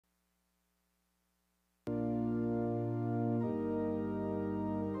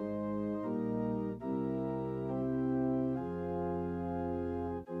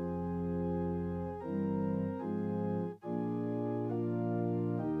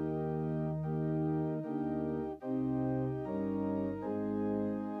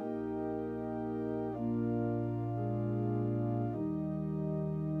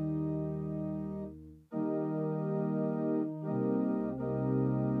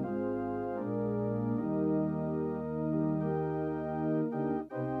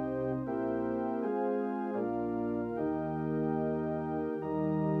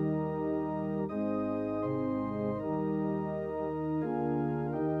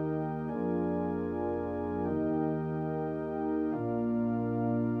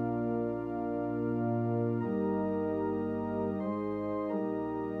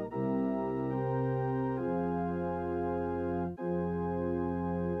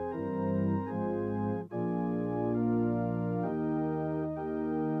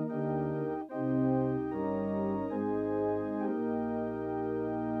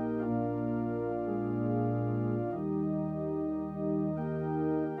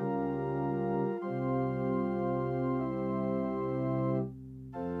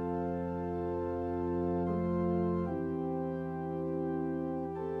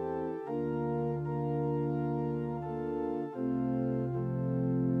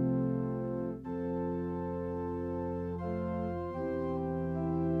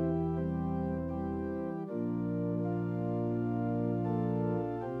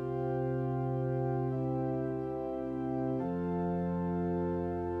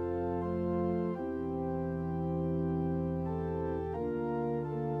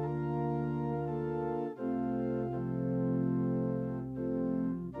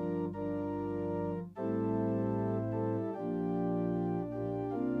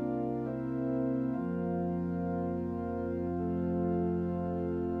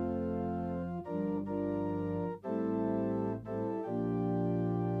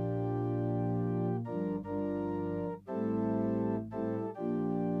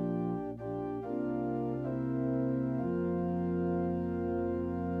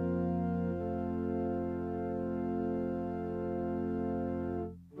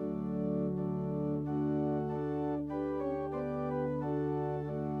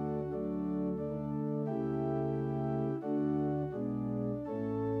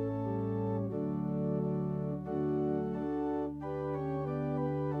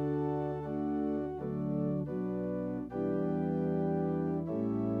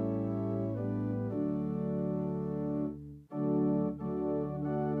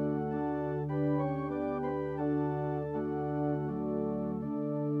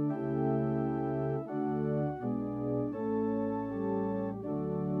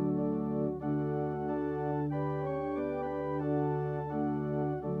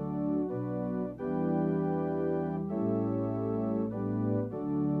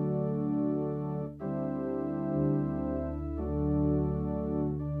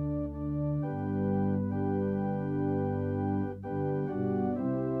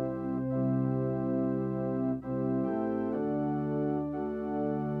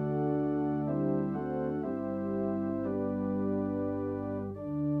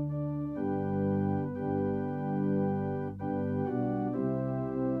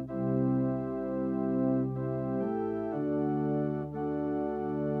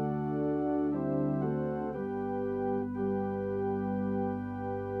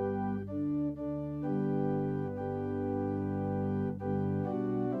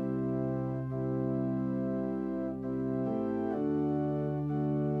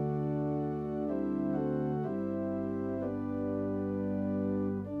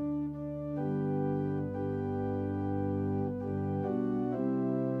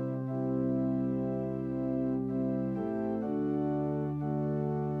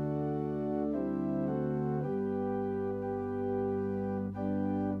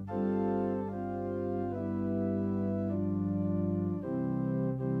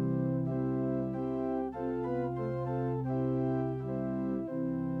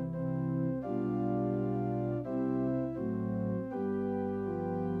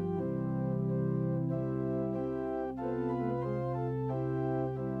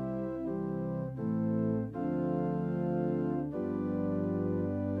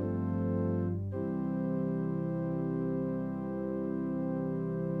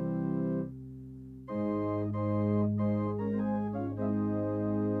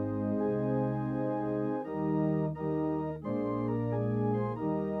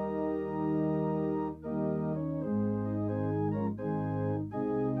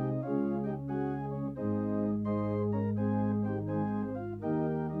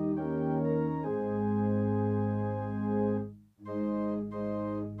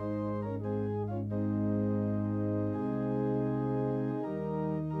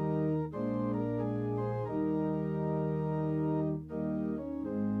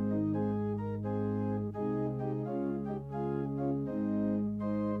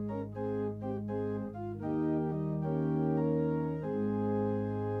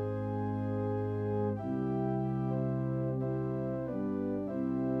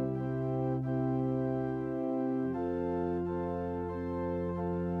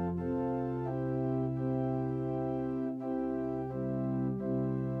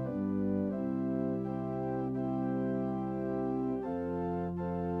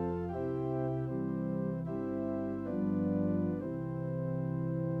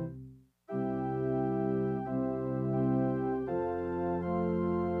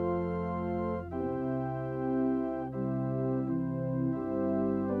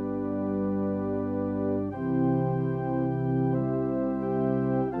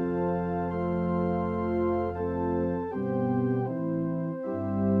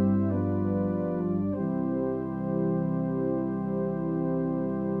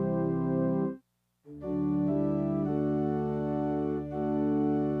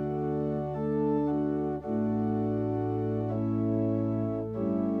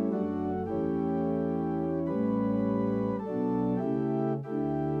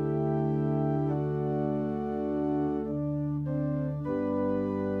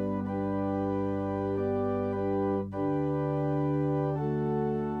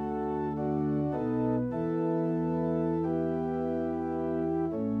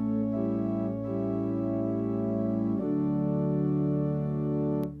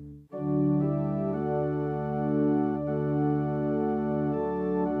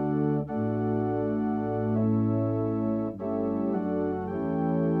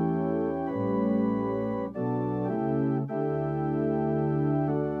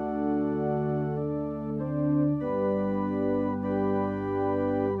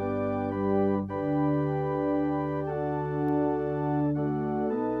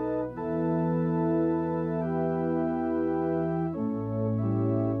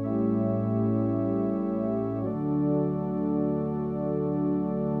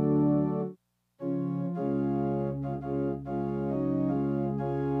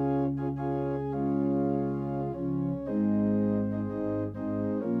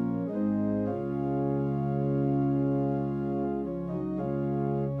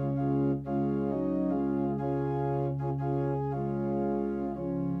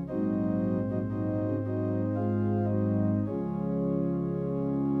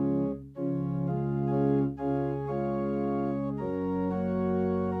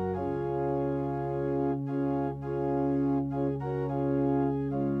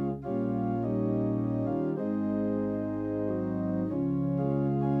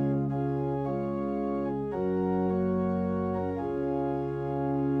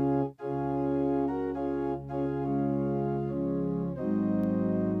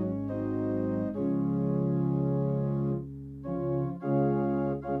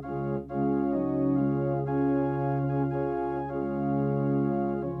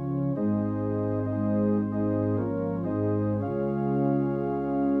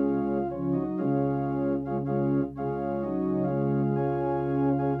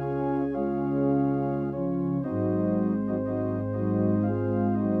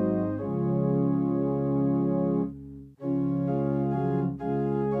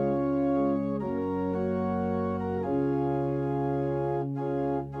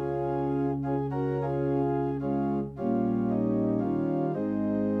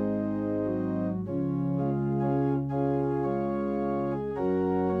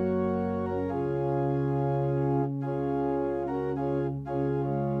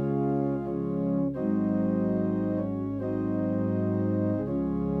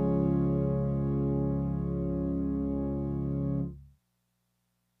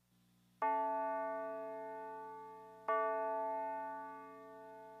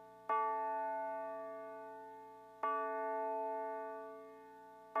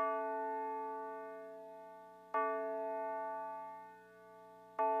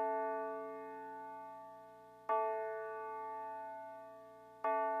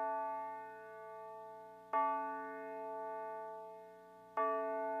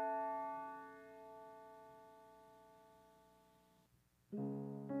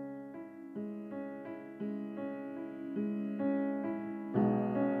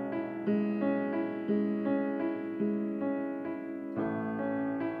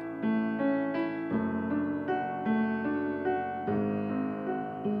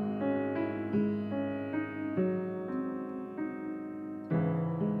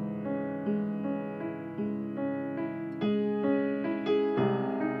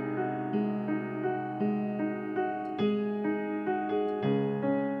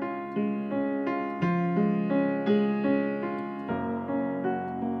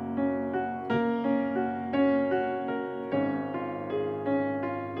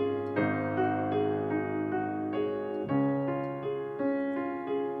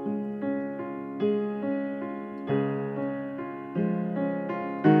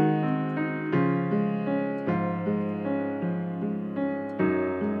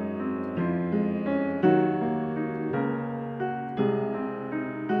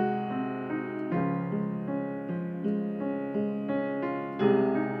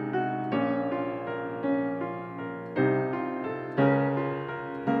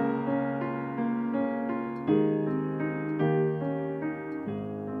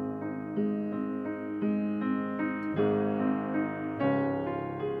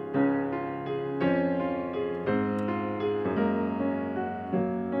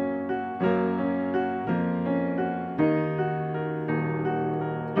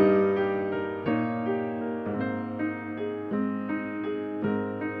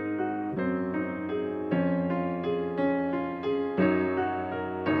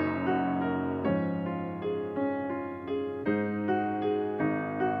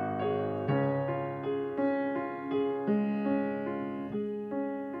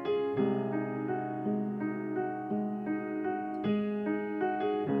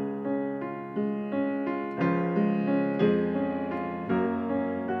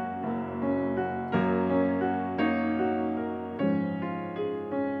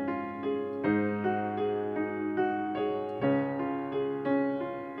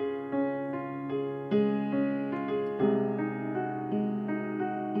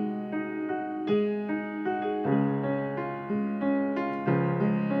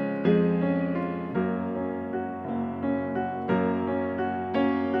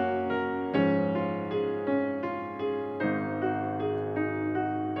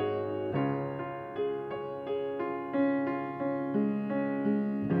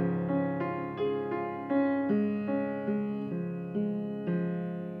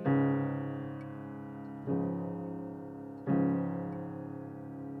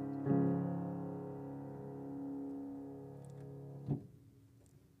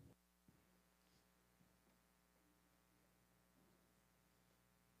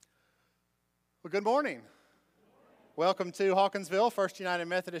Well, good morning. Welcome to Hawkinsville First United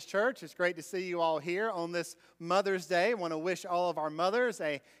Methodist Church. It's great to see you all here on this Mother's Day. I want to wish all of our mothers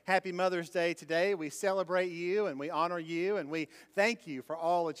a happy Mother's Day today. We celebrate you and we honor you and we thank you for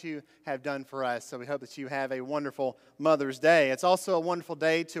all that you have done for us. So we hope that you have a wonderful Mother's Day. It's also a wonderful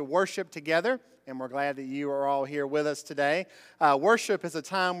day to worship together, and we're glad that you are all here with us today. Worship is a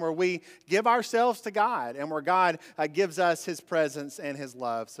time where we give ourselves to God and where God gives us His presence and His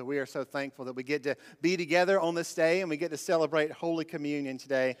love. So we are so thankful that we get to be together on this day and we get to celebrate Holy Communion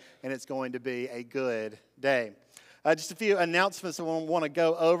today, and it's going to be a good day. Just a few announcements I want to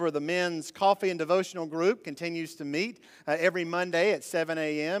go over. The men's coffee and devotional group continues to meet every Monday at 7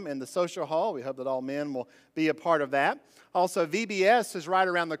 a.m. in the social hall. We hope that all men will be a part of that. Also, VBS is right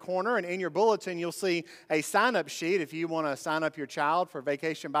around the corner, and in your bulletin, you'll see a sign-up sheet if you want to sign up your child for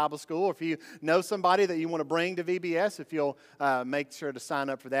Vacation Bible School, or if you know somebody that you want to bring to VBS, if you'll make sure to sign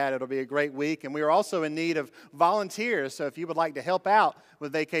up for that. It'll be a great week. And we are also in need of volunteers, so if you would like to help out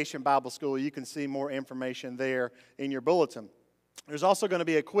with Vacation Bible School, you can see more information there in your bulletin. There's also going to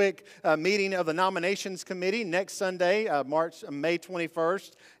be a quick meeting of the nominations committee next Sunday, May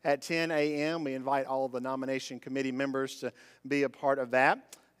 21st at 10 a.m. We invite all of the nomination committee members to be a part of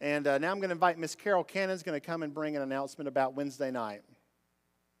that. And now I'm going to invite Miss Carol Cannon is going to come and bring an announcement about Wednesday night.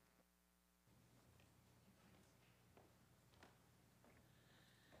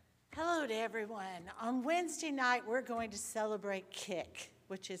 Hello to everyone. On Wednesday night, we're going to celebrate KIC,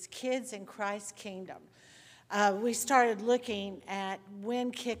 which is Kids in Christ's Kingdom. We started looking at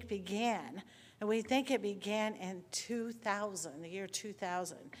when KIC began, and we think it began in 2000, the year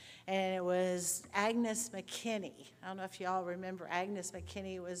 2000, and it was Agnes McKinney. I don't know if you all remember Agnes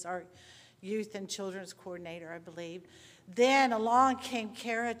McKinney was our youth and children's coordinator, I believe. Then along came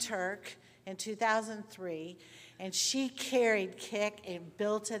Kara Turk in 2003, and she carried KIC and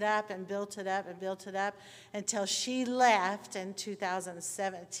built it up and built it up and built it up until she left in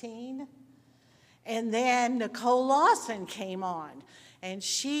 2017. And then Nicole Lawson came on, and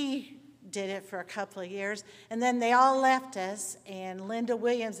she did it for a couple of years. And then they all left us, and Linda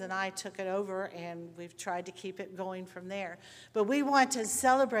Williams and I took it over, and we've tried to keep it going from there. But we want to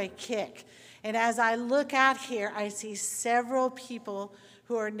celebrate KIC. And as I look out here, I see several people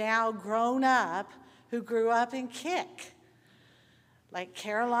who are now grown up who grew up in KIC. Like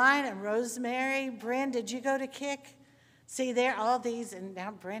Caroline and Rosemary. Bryn, did you go to KIC? See, there all these, and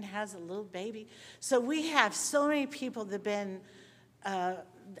now Brent has a little baby. So we have so many people that have been,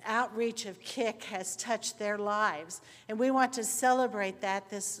 outreach of KIC has touched their lives. And we want to celebrate that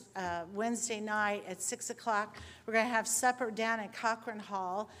this Wednesday night at 6 o'clock. We're going to have supper down in Cochran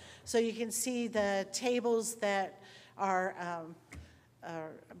Hall. So you can see the tables that are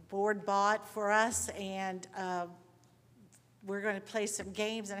board bought for us. And we're going to play some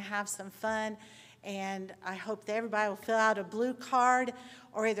games and have some fun. And I hope that everybody will fill out a blue card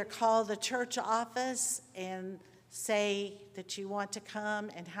or either call the church office and say that you want to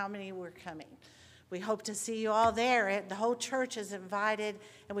come and how many were coming. We hope to see you all there. The whole church is invited,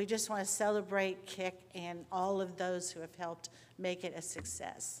 and we just want to celebrate KIC and all of those who have helped make it a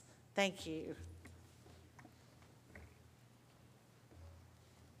success. Thank you.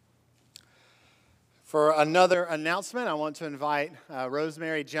 For another announcement, I want to invite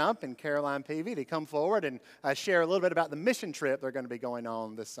Rosemary Jump and Caroline Peavy to come forward and share a little bit about the mission trip they're going to be going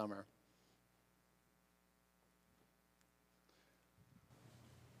on this summer.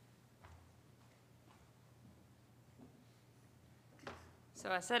 So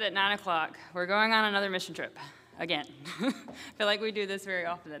I said at 9 o'clock, we're going on another mission trip, again. I feel like we do this very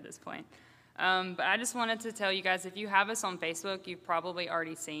often at this point. But I just wanted to tell you guys, if you have us on Facebook, you've probably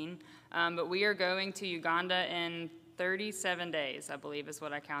already seen. But we are going to Uganda in 37 days, I believe is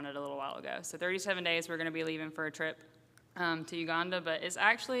what I counted a little while ago. So 37 days we're going to be leaving for a trip to Uganda. But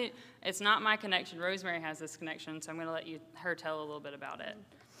it's not my connection. Rosemary has this connection, so I'm going to let her tell a little bit about it.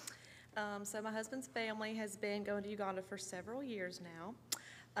 So my husband's family has been going to Uganda for several years now.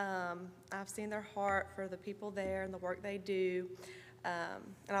 I've seen their heart for the people there and the work they do.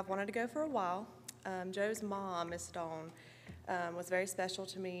 And I've wanted to go for a while. Joe's mom, Miss Dawn, was very special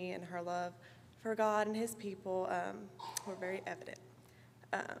to me, and her love for God and His people were very evident.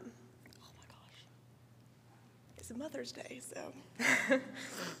 Oh my gosh. It's a Mother's Day, so. You gotta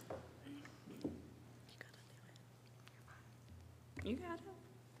do it. You got it.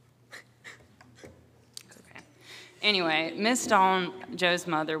 Anyway, Miss Dawn, Joe's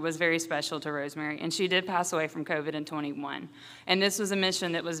mother, was very special to Rosemary, and she did pass away from COVID in 21. And this was a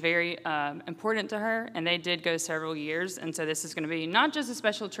mission that was very important to her, and they did go several years. And so this is going to be not just a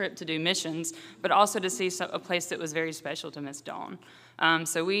special trip to do missions, but also to see a place that was very special to Miss Dawn.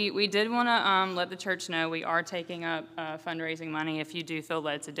 So we did want to let the church know we are taking up fundraising money. If you do feel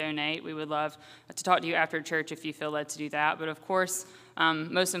led to donate, we would love to talk to you after church if you feel led to do that. But of course,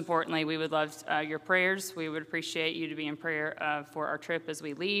 most importantly, we would love your prayers. We would appreciate you to be in prayer for our trip as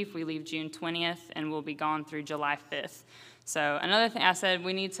we leave. We leave June 20th, and we'll be gone through July 5th. So another thing I said,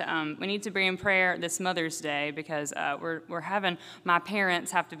 we need to be in prayer this Mother's Day because we're having my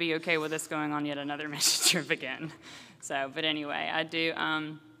parents have to be okay with us going on yet another mission trip again. So, but anyway, I do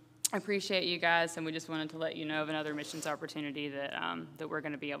appreciate you guys, and we just wanted to let you know of another missions opportunity that that we're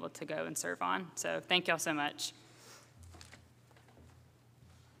going to be able to go and serve on. So, thank y'all so much.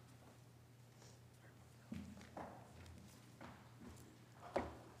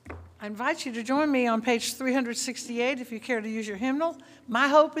 I invite you to join me on page 368 if you care to use your hymnal. My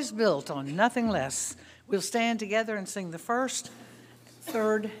hope is built on nothing less. We'll stand together and sing the first,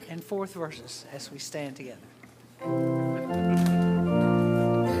 third, and fourth verses as we stand together.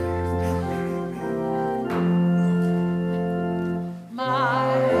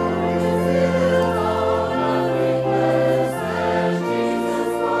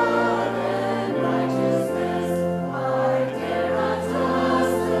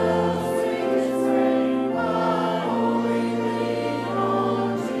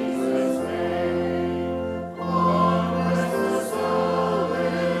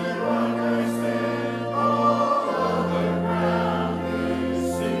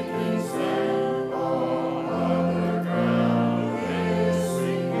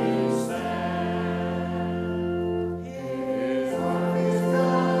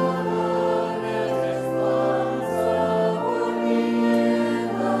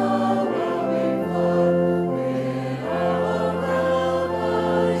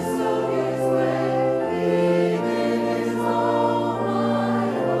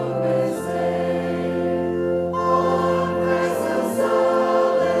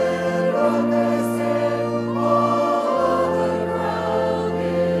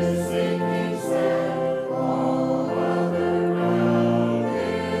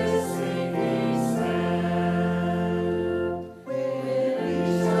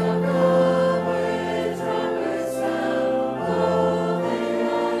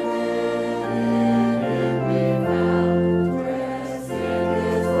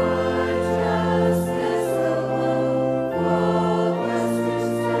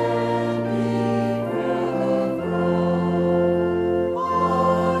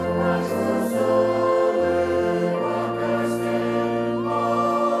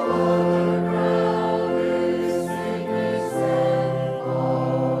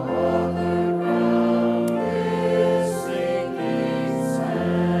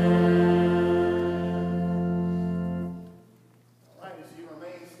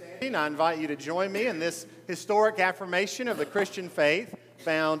 I invite you to join me in this historic affirmation of the Christian faith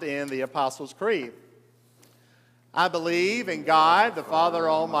found in the Apostles' Creed. I believe in God, the Father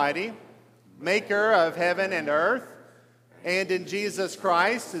Almighty, maker of heaven and earth, and in Jesus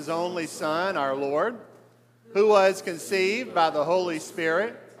Christ, his only Son, our Lord, who was conceived by the Holy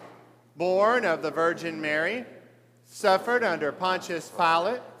Spirit, born of the Virgin Mary, suffered under Pontius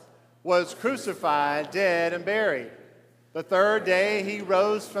Pilate, was crucified, dead, and buried. The third day he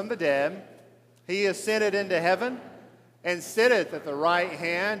rose from the dead. He ascended into heaven and sitteth at the right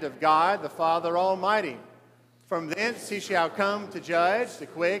hand of God the Father Almighty. From thence he shall come to judge the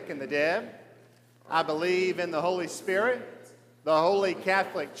quick and the dead. I believe in the Holy Spirit, the Holy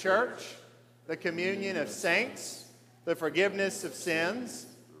Catholic Church, the communion of saints, the forgiveness of sins,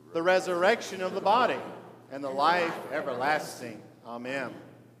 the resurrection of the body, and the life everlasting. Amen.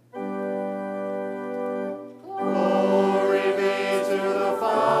 Glory be to the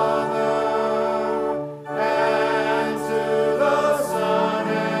Father, and to the Son,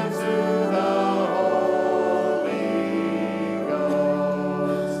 and to the Holy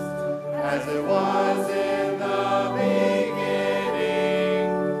Ghost, as it was in the beginning,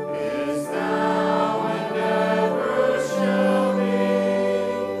 is now, and ever shall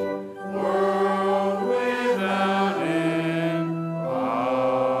be, world without end.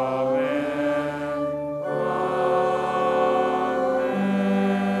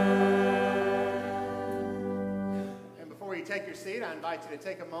 Take your seat. I invite you to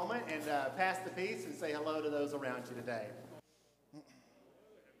take a moment and pass the peace and say hello to those around you today.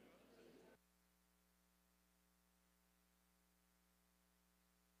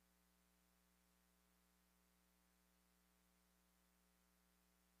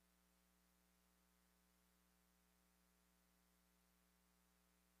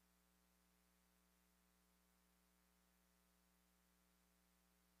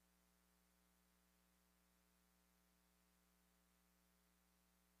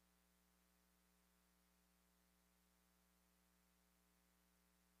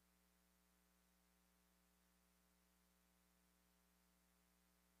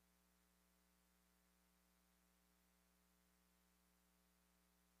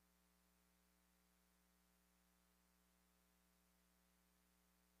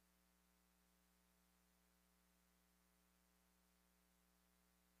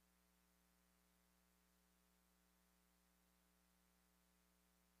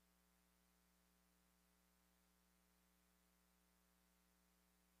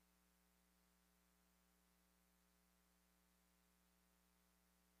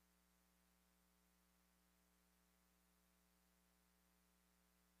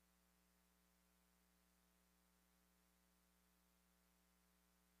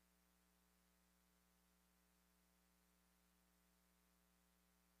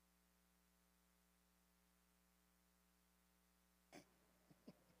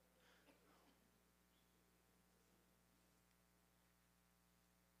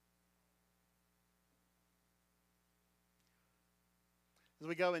 As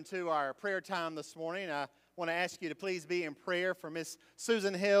we go into our prayer time this morning, I want to ask you to please be in prayer for Miss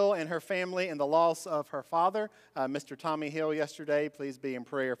Susan Hill and her family and the loss of her father, Mr. Tommy Hill, yesterday. Please be in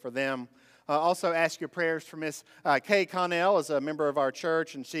prayer for them. Also ask your prayers for Miss Kay Connell as a member of our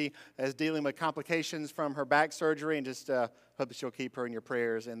church, and she is dealing with complications from her back surgery, and just hope that you'll keep her in your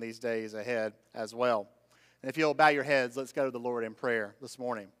prayers in these days ahead as well. And if you'll bow your heads, let's go to the Lord in prayer this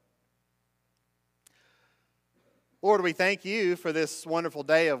morning. Lord, we thank you for this wonderful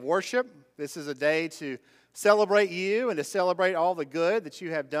day of worship. This is a day to celebrate you and to celebrate all the good that you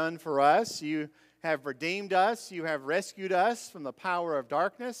have done for us. You have redeemed us. You have rescued us from the power of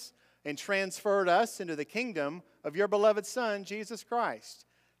darkness and transferred us into the kingdom of your beloved Son, Jesus Christ.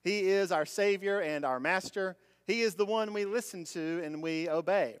 He is our Savior and our Master. He is the one we listen to and we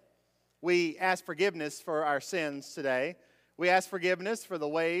obey. We ask forgiveness for our sins today. We ask forgiveness for the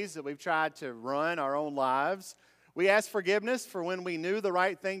ways that we've tried to run our own lives. We ask forgiveness for when we knew the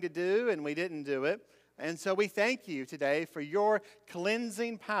right thing to do and we didn't do it. And so we thank you today for your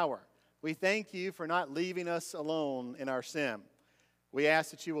cleansing power. We thank you for not leaving us alone in our sin. We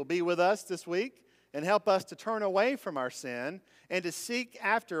ask that you will be with us this week and help us to turn away from our sin and to seek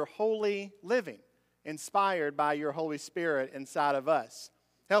after holy living, inspired by your Holy Spirit inside of us.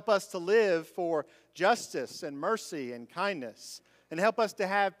 Help us to live for justice and mercy and kindness. And help us to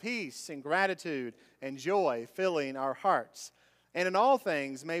have peace and gratitude and joy filling our hearts. And in all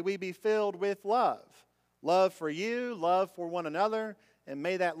things, may we be filled with love. Love for you, love for one another, and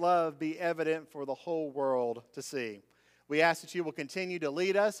may that love be evident for the whole world to see. We ask that you will continue to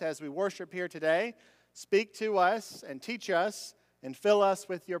lead us as we worship here today. Speak to us and teach us and fill us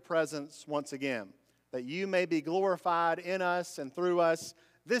with your presence once again, that you may be glorified in us and through us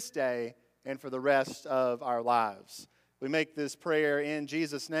this day and for the rest of our lives. We make this prayer in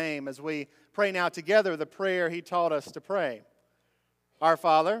Jesus' name as we pray now together the prayer he taught us to pray. Our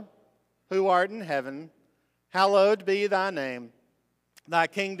Father, who art in heaven, hallowed be thy name. Thy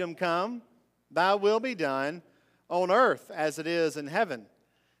kingdom come, thy will be done, on earth as it is in heaven.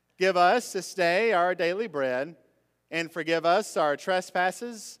 Give us this day our daily bread, and forgive us our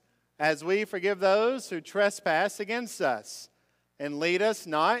trespasses, as we forgive those who trespass against us. And lead us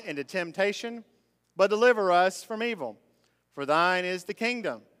not into temptation, but deliver us from evil. For thine is the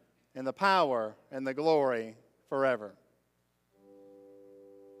kingdom, and the power, and the glory forever.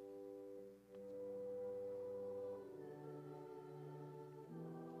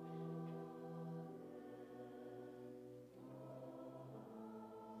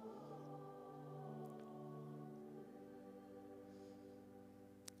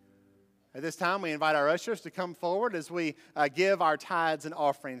 At this time, we invite our ushers to come forward as we give our tithes and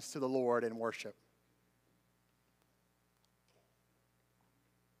offerings to the Lord in worship.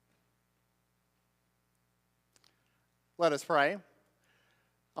 Let us pray.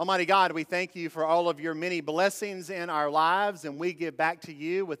 Almighty God, we thank you for all of your many blessings in our lives, and we give back to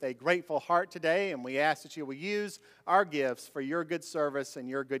you with a grateful heart today, and we ask that you will use our gifts for your good service and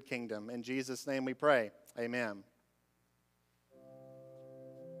your good kingdom. In Jesus' name we pray. Amen.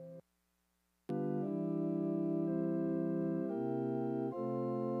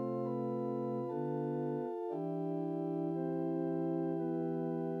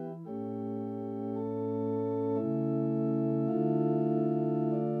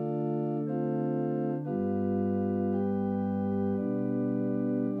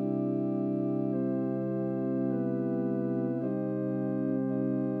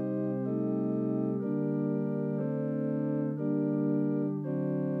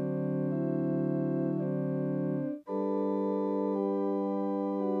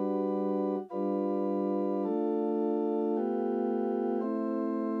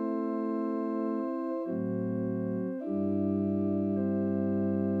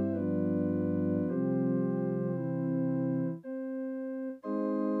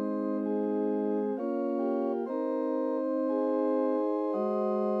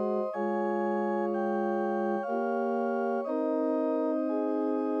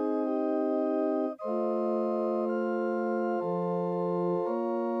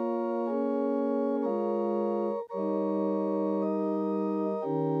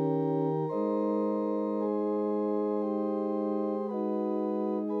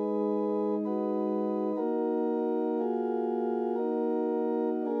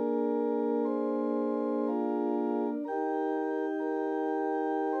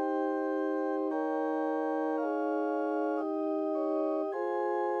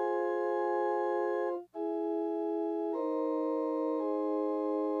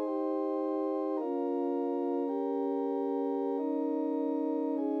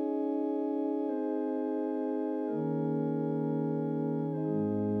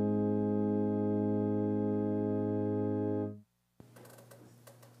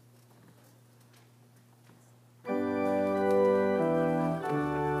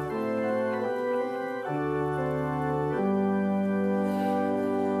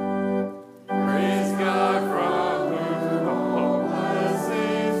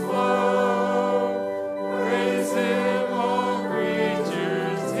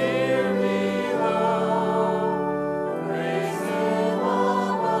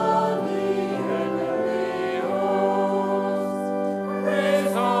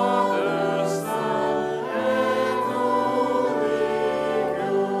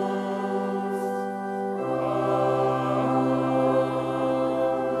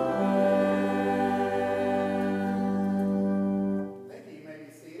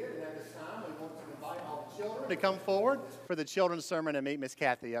 to come forward for the children's sermon and meet Miss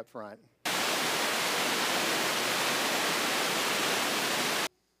Kathy up front.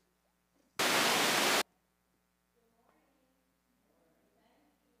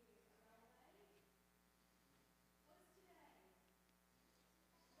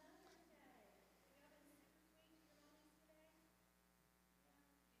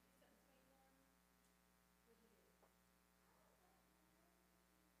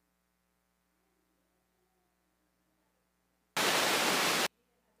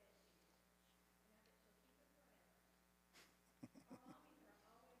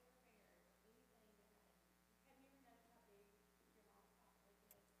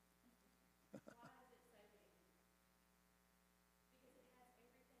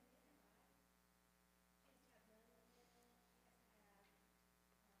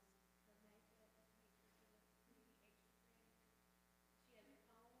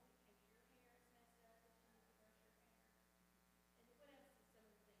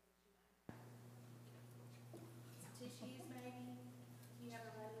 Tissues maybe, you have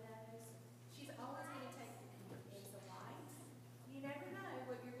a runny nose. She's always gonna take and some wipes. You never know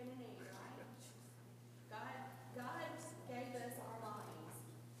what you're gonna need, right? God gave us our bodies,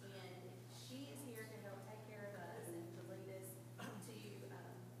 and she is here to help take care of us and to lead us to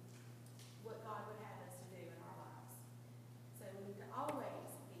what God would have us to do in our lives. So we need to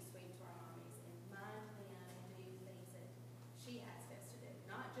always be sweet to our mommies and mind them and do things that she asks us to do,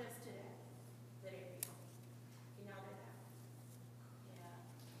 not just today, but every day. You know that? Yeah.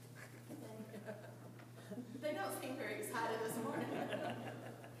 They don't seem very excited this morning.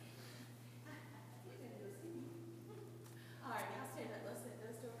 All right, now stand up. Let's do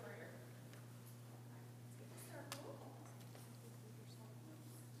a prayer. Let's get a circle.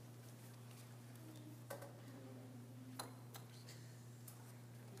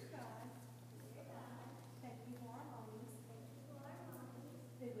 Dear God, thank you for our mommies.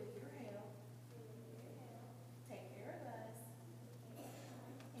 Who with your help take care of us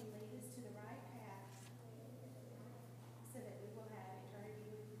and lead us to the right path so that we will have eternity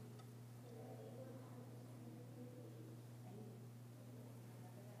with you. Amen.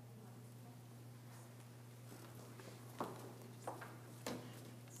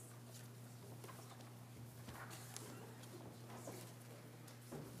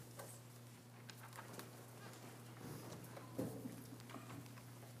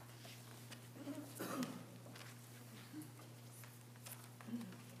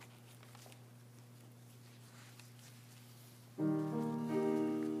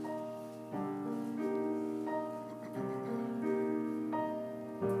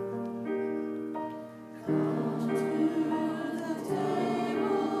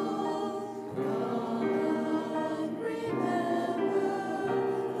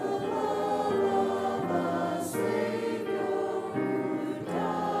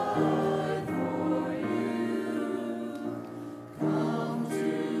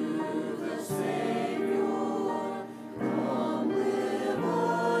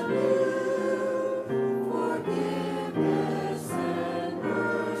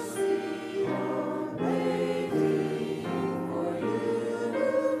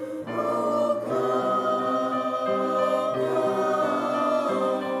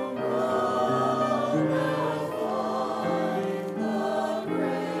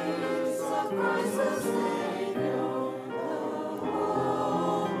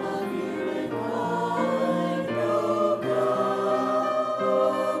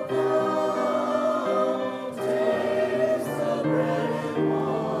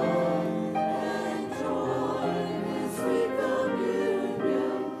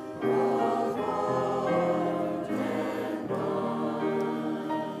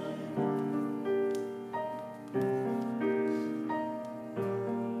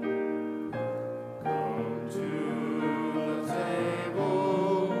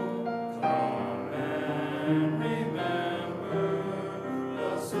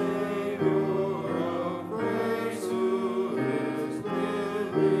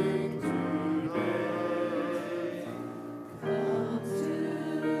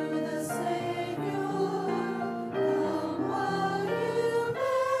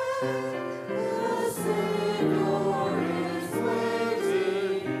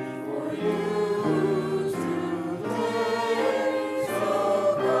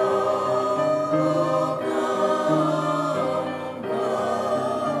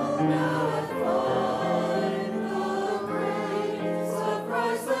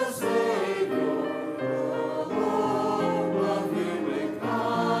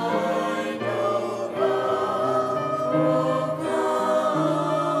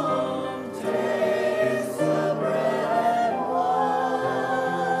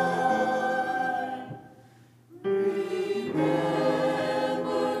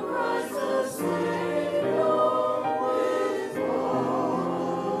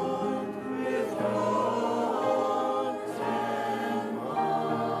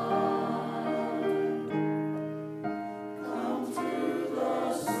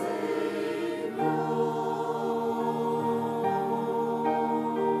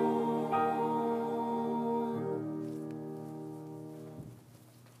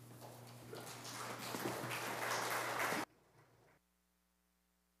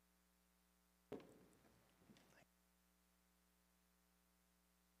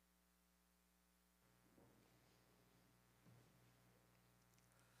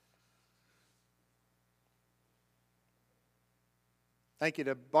 Thank you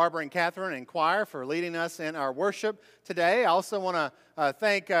to Barbara and Catherine and choir for leading us in our worship today. I also want to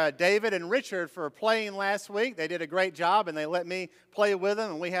thank David and Richard for playing last week. They did a great job, and they let me play with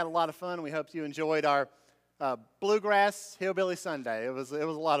them, and we had a lot of fun. We hope you enjoyed our Bluegrass Hillbilly Sunday. It was a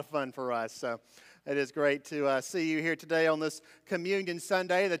lot of fun for us. So it is great to see you here today on this Communion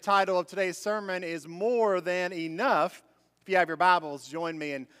Sunday. The title of today's sermon is More Than Enough. If you have your Bibles, join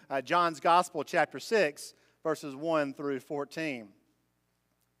me in John's Gospel, chapter 6, verses 1 through 14.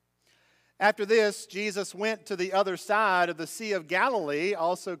 After this, Jesus went to the other side of the Sea of Galilee,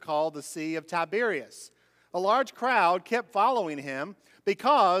 also called the Sea of Tiberias. A large crowd kept following him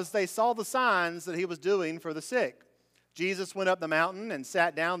because they saw the signs that he was doing for the sick. Jesus went up the mountain and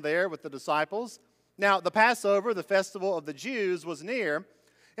sat down there with the disciples. Now, the Passover, the festival of the Jews, was near,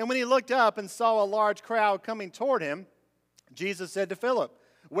 and when he looked up and saw a large crowd coming toward him, Jesus said to Philip,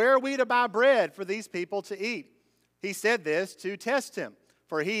 "Where are we to buy bread for these people to eat?" He said this to test him,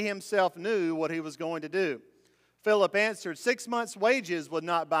 for he himself knew what he was going to do. Philip answered, 6 months' wages would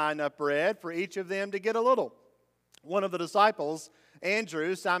not buy enough bread for each of them to get a little. One of the disciples,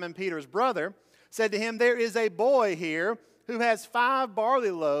 Andrew, Simon Peter's brother, said to him, "There is a boy here who has 5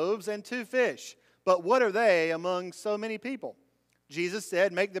 barley loaves and 2 fish, but what are they among so many people?" Jesus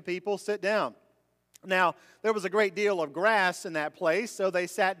said, "Make the people sit down." Now, there was a great deal of grass in that place, so they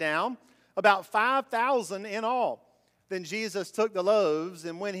sat down, about 5,000 in all. Then Jesus took the loaves,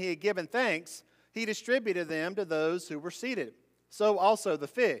 and when he had given thanks, he distributed them to those who were seated. So also the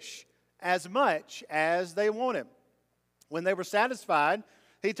fish, as much as they wanted. When they were satisfied,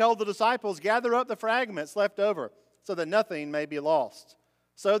 he told the disciples, "Gather up the fragments left over, so that nothing may be lost."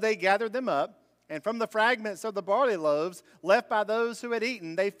 So they gathered them up, and from the fragments of the barley loaves left by those who had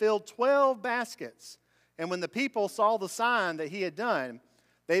eaten, they filled 12 baskets. And when the people saw the sign that he had done,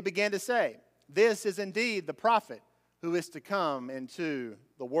 they began to say, "This is indeed the prophet who is to come into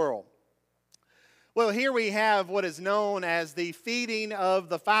the world." Well, here we have what is known as the feeding of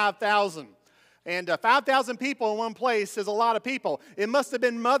the 5,000. And 5,000 people in one place is a lot of people. It must have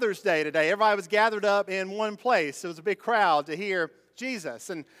been Mother's Day today. Everybody was gathered up in one place. It was a big crowd to hear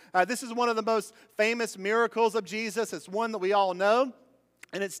Jesus. And this is one of the most famous miracles of Jesus. It's one that we all know,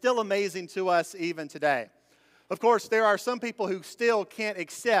 and it's still amazing to us even today. Of course, there are some people who still can't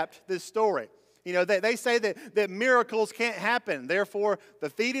accept this story. You know, they say that miracles can't happen. Therefore,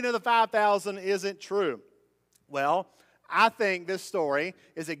 the feeding of the 5,000 isn't true. Well, I think this story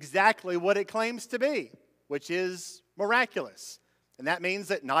is exactly what it claims to be, which is miraculous. And that means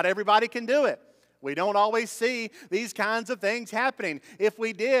that not everybody can do it. We don't always see these kinds of things happening. If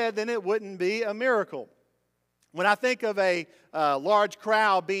we did, then it wouldn't be a miracle. When I think of a large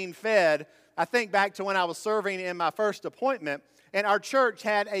crowd being fed, I think back to when I was serving in my first appointment, and our church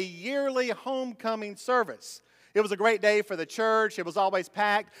had a yearly homecoming service. It was a great day for the church. It was always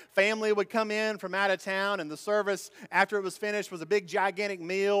packed. Family would come in from out of town, and the service, after it was finished, was a big, gigantic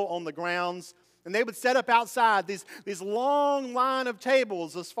meal on the grounds. And they would set up outside these long line of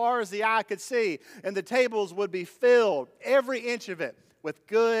tables as far as the eye could see, and the tables would be filled, every inch of it, with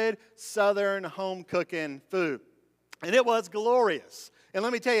good Southern home-cooking food. And it was glorious. And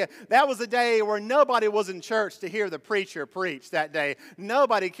let me tell you, that was a day where nobody was in church to hear the preacher preach that day.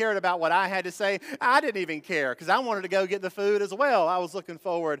 Nobody cared about what I had to say. I didn't even care because I wanted to go get the food as well. I was looking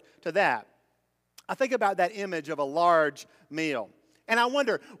forward to that. I think about that image of a large meal. And I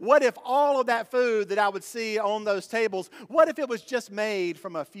wonder, what if all of that food that I would see on those tables, what if it was just made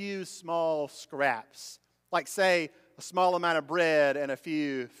from a few small scraps? Like, say, a small amount of bread and a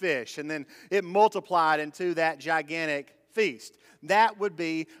few fish. And then it multiplied into that gigantic feast. That would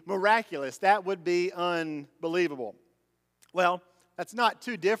be miraculous. That would be unbelievable. Well, that's not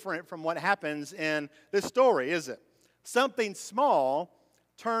too different from what happens in this story, is it? Something small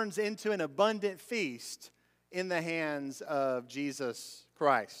turns into an abundant feast in the hands of Jesus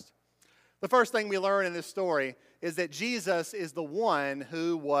Christ. The first thing we learn in this story is that Jesus is the one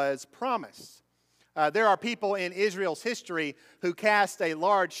who was promised. There are people in Israel's history who cast a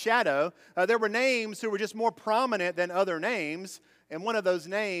large shadow. There were names who were just more prominent than other names, and one of those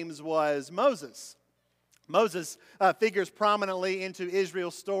names was Moses. Moses figures prominently into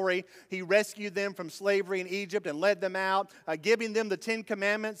Israel's story. He rescued them from slavery in Egypt and led them out, giving them the 10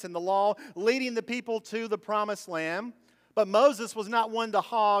 Commandments and the law, leading the people to the Promised Land. But Moses was not one to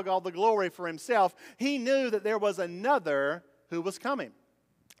hog all the glory for himself. He knew that there was another who was coming.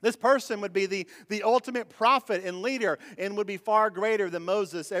 This person would be the ultimate prophet and leader and would be far greater than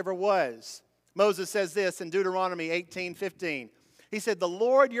Moses ever was. Moses says this in Deuteronomy 18:15. He said, "The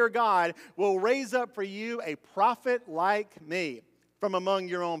Lord your God will raise up for you a prophet like me from among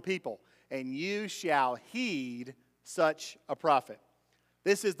your own people, and you shall heed such a prophet."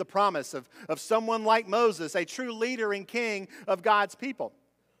 This is the promise of someone like Moses, a true leader and king of God's people.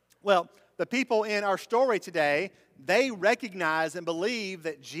 Well, the people in our story today, they recognize and believe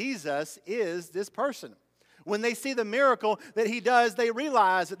that Jesus is this person. When they see the miracle that he does, they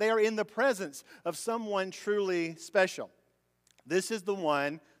realize that they are in the presence of someone truly special. This is the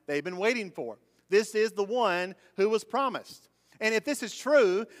one they've been waiting for. This is the one who was promised. And if this is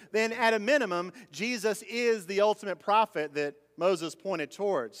true, then at a minimum, Jesus is the ultimate prophet that Moses pointed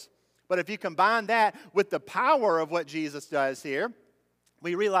towards. But if you combine that with the power of what Jesus does here,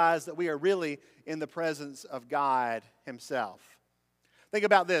 we realize that we are really in the presence of God himself. Think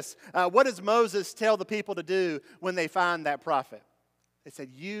about this. What does Moses tell the people to do when they find that prophet? They said,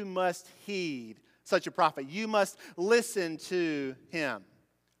 you must heed such a prophet. You must listen to him.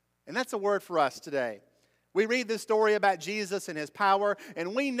 And that's a word for us today. We read this story about Jesus and his power,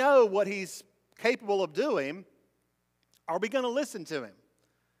 and we know what he's capable of doing. Are we going to listen to him?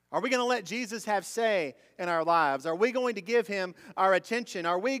 Are we going to let Jesus have say in our lives? Are we going to give him our attention?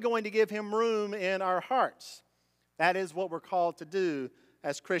 Are we going to give him room in our hearts? That is what we're called to do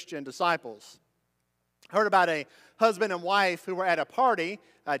as Christian disciples. I heard about a husband and wife who were at a party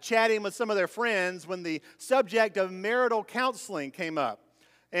chatting with some of their friends when the subject of marital counseling came up.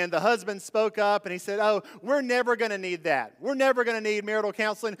 And the husband spoke up and he said, oh, we're never going to need that. We're never going to need marital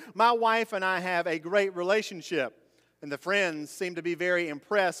counseling. My wife and I have a great relationship. And the friends seemed to be very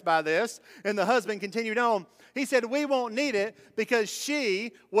impressed by this. And the husband continued on. He said, we won't need it because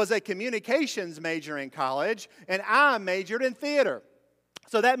she was a communications major in college and I majored in theater.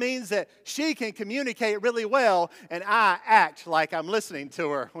 So that means that she can communicate really well and I act like I'm listening to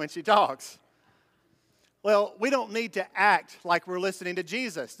her when she talks. Well, we don't need to act like we're listening to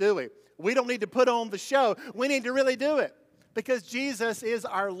Jesus, do we? We don't need to put on the show. We need to really do it because Jesus is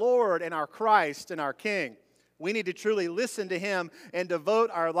our Lord and our Christ and our King. We need to truly listen to him and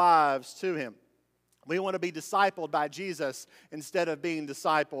devote our lives to him. We want to be discipled by Jesus instead of being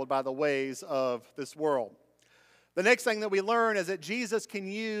discipled by the ways of this world. The next thing that we learn is that Jesus can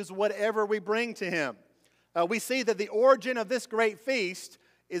use whatever we bring to him. We see that the origin of this great feast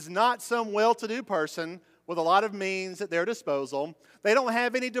is not some well-to-do person with a lot of means at their disposal. They don't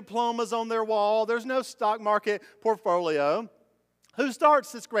have any diplomas on their wall. There's no stock market portfolio. Who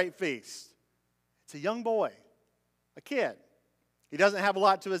starts this great feast? It's a young boy, a kid. He doesn't have a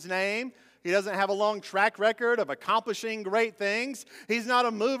lot to his name. He doesn't have a long track record of accomplishing great things. He's not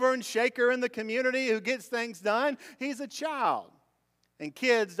a mover and shaker in the community who gets things done. He's a child. And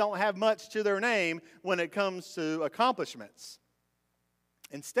kids don't have much to their name when it comes to accomplishments.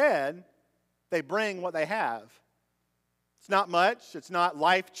 Instead, they bring what they have. It's not much. It's not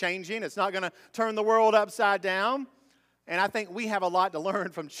life-changing. It's not going to turn the world upside down. And I think we have a lot to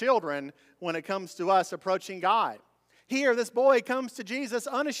learn from children when it comes to us approaching God. Here, this boy comes to Jesus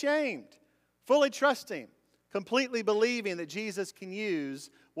unashamed, fully trusting, completely believing that Jesus can use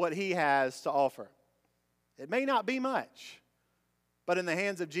what he has to offer. It may not be much, but in the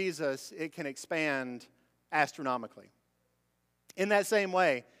hands of Jesus, it can expand astronomically. In that same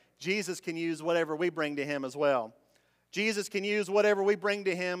way, Jesus can use whatever we bring to him as well. Jesus can use whatever we bring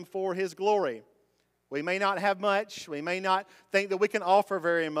to him for his glory. We may not have much. We may not think that we can offer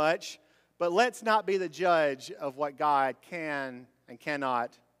very much. But let's not be the judge of what God can and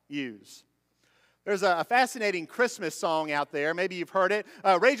cannot use. There's a fascinating Christmas song out there. Maybe you've heard it.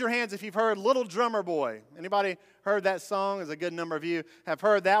 Raise your hands if you've heard Little Drummer Boy. Anybody heard that song? There's a good number of you have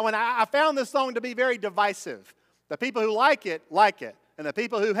heard that one. I found this song to be very divisive. The people who like it. And the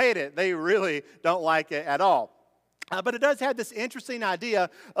people who hate it, they really don't like it at all. But it does have this interesting idea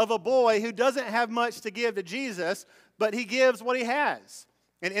of a boy who doesn't have much to give to Jesus, but he gives what he has.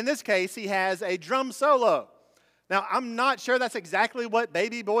 And in this case, he has a drum solo. Now, I'm not sure that's exactly what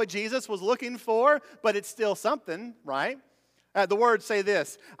baby boy Jesus was looking for, but it's still something, right? The words say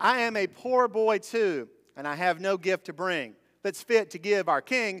this, I am a poor boy too, and I have no gift to bring that's fit to give our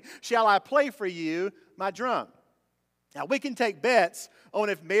King. Shall I play for you my drum? Now, we can take bets on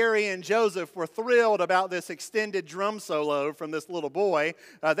if Mary and Joseph were thrilled about this extended drum solo from this little boy.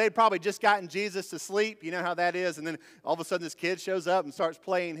 They'd probably just gotten Jesus to sleep. You know how that is. And then all of a sudden this kid shows up and starts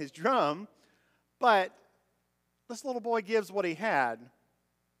playing his drum. But this little boy gives what he had.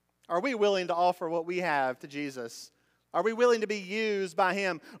 Are we willing to offer what we have to Jesus? Are we willing to be used by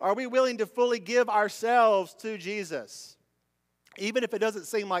him? Are we willing to fully give ourselves to Jesus? Even if it doesn't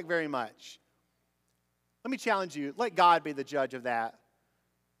seem like very much. Let me challenge you. Let God be the judge of that.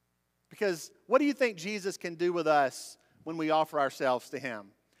 Because what do you think Jesus can do with us when we offer ourselves to him?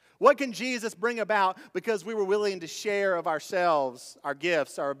 What can Jesus bring about because we were willing to share of ourselves, our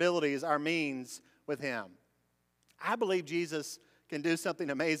gifts, our abilities, our means with him? I believe Jesus can do something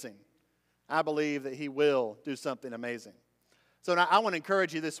amazing. I believe that He will do something amazing. So now I want to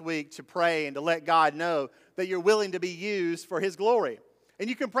encourage you this week to pray and to let God know that you're willing to be used for His glory. And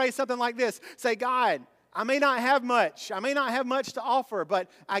you can pray something like this. Say, God, I may not have much. I may not have much to offer, but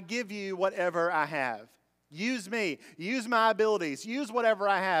I give you whatever I have. Use me. Use my abilities. Use whatever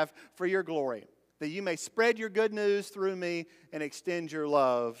I have for your glory, that you may spread your good news through me and extend your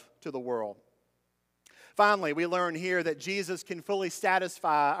love to the world. Finally, we learn here that Jesus can fully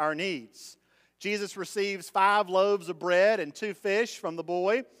satisfy our needs. Jesus receives 5 loaves of bread and 2 fish from the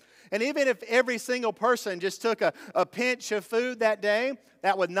boy. And even if every single person just took a pinch of food that day,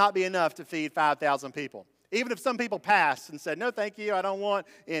 that would not be enough to feed 5,000 people. Even if some people passed and said, no, thank you, I don't want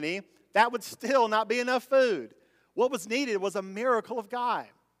any, that would still not be enough food. What was needed was a miracle of God.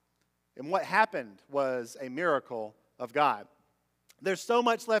 And what happened was a miracle of God. There's so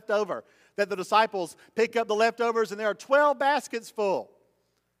much left over that the disciples pick up the leftovers and there are 12 baskets full.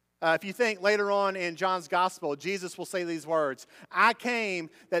 If you think later on in John's gospel, Jesus will say these words, I came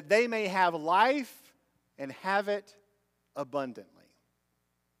that they may have life and have it abundantly.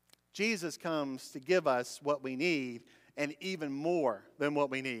 Jesus comes to give us what we need and even more than what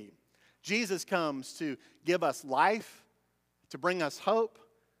we need. Jesus comes to give us life, to bring us hope,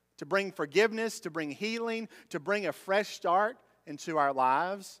 to bring forgiveness, to bring healing, to bring a fresh start into our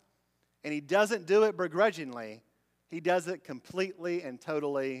lives. And He doesn't do it begrudgingly. He does it completely and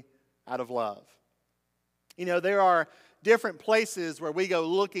totally out of love. You know, there are different places where we go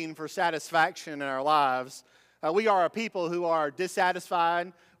looking for satisfaction in our lives. We are a people who are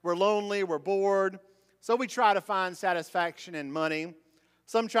dissatisfied. We're lonely. We're bored. So we try to find satisfaction in money.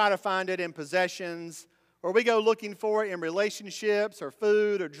 Some try to find it in possessions, or we go looking for it in relationships or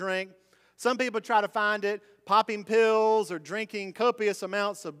food or drink. Some people try to find it popping pills or drinking copious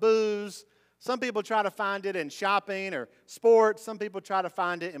amounts of booze. Some people try to find it in shopping or sports. Some people try to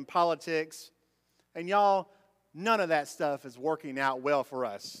find it in politics. And y'all, none of that stuff is working out well for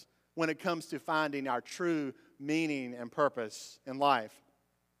us when it comes to finding our true meaning and purpose in life.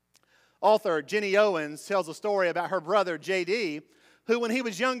 Author Jenny Owens tells a story about her brother J.D., who when he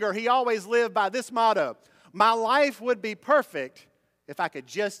was younger, he always lived by this motto, my life would be perfect if I could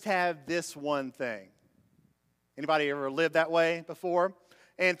just have this one thing. Anybody ever lived that way before?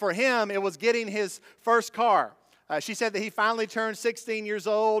 And for him, it was getting his first car. She said that he finally turned 16 years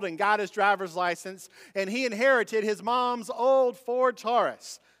old and got his driver's license, and he inherited his mom's old Ford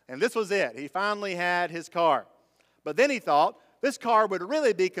Taurus. And this was it. He finally had his car. But then he thought, this car would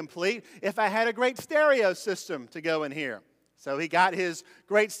really be complete if I had a great stereo system to go in here. So he got his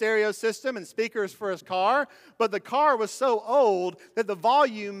great stereo system and speakers for his car, but the car was so old that the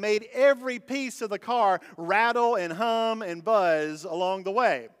volume made every piece of the car rattle and hum and buzz along the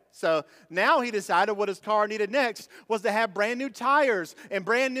way. So now he decided what his car needed next was to have brand new tires and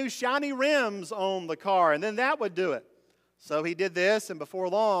brand new shiny rims on the car, and then that would do it. So he did this, and before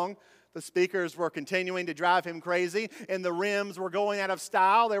long, the speakers were continuing to drive him crazy, and the rims were going out of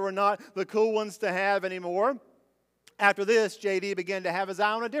style. They were not the cool ones to have anymore. After this, J.D. began to have his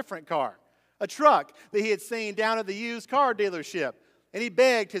eye on a different car, a truck that he had seen down at the used car dealership. And he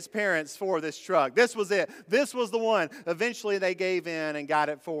begged his parents for this truck. This was it. This was the one. Eventually, they gave in and got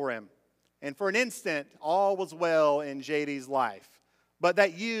it for him. And for an instant, all was well in J.D.'s life. But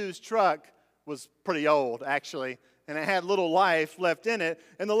that used truck was pretty old, actually, and it had little life left in it.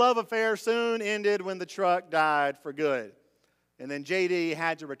 And the love affair soon ended when the truck died for good. And then J.D.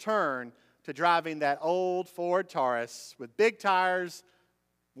 had to return to driving that old Ford Taurus with big tires,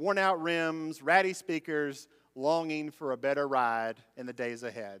 worn out rims, ratty speakers, longing for a better ride in the days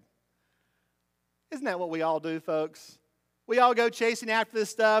ahead. Isn't that what we all do, folks? We all go chasing after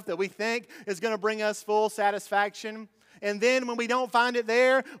this stuff that we think is going to bring us full satisfaction. And then when we don't find it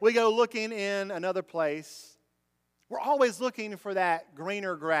there, we go looking in another place. We're always looking for that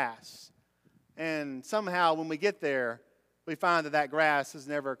greener grass. And somehow when we get there, we find that that grass is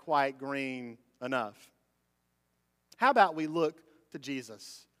never quite green enough. How about we look to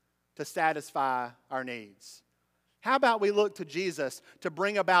Jesus to satisfy our needs? How about we look to Jesus to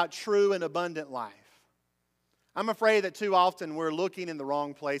bring about true and abundant life? I'm afraid that too often we're looking in the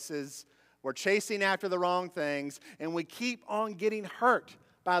wrong places, we're chasing after the wrong things, and we keep on getting hurt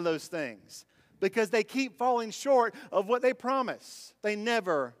by those things because they keep falling short of what they promise. They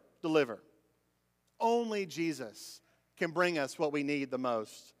never deliver. Only Jesus can bring us what we need the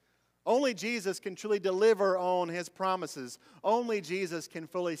most. Only Jesus can truly deliver on His promises. Only Jesus can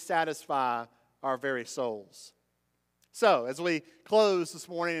fully satisfy our very souls. So, as we close this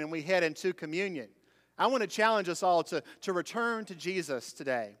morning and we head into communion, I want to challenge us all to return to Jesus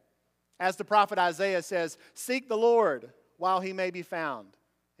today. As the prophet Isaiah says, seek the Lord while he may be found,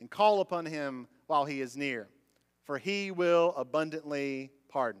 and call upon him while he is near, for he will abundantly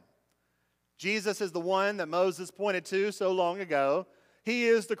pardon. Jesus is the one that Moses pointed to so long ago. He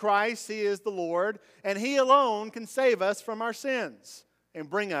is the Christ, he is the Lord, and he alone can save us from our sins and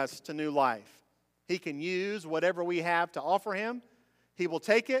bring us to new life. He can use whatever we have to offer him. He will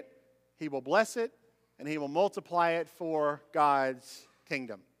take it, he will bless it, and he will multiply it for God's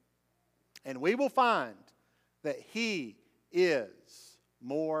kingdom. And we will find that he is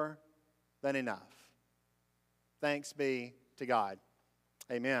more than enough. Thanks be to God.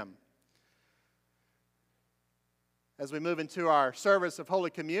 Amen. As we move into our service of Holy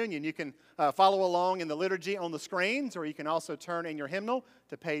Communion, you can follow along in the liturgy on the screens, or you can also turn in your hymnal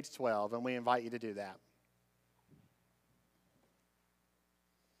to page 12, and we invite you to do that.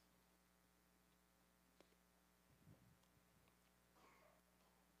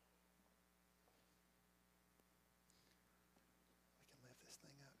 We can lift this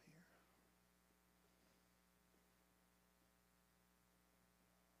thing up here.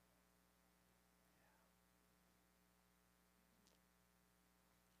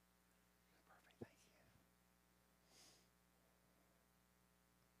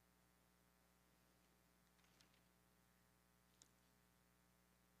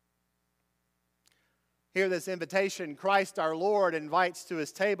 Hear this invitation. Christ our Lord invites to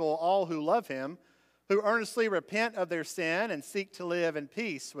his table all who love him, who earnestly repent of their sin and seek to live in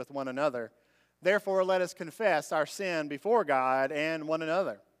peace with one another. Therefore, let us confess our sin before God and one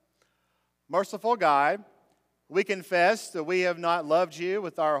another. Merciful God, we confess that we have not loved you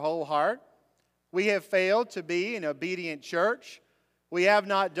with our whole heart. We have failed to be an obedient church. We have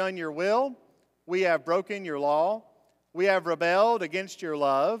not done your will. We have broken your law. We have rebelled against your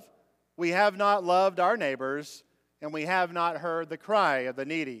love. We have not loved our neighbors, and we have not heard the cry of the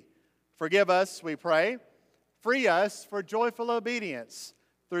needy. Forgive us, we pray. Free us for joyful obedience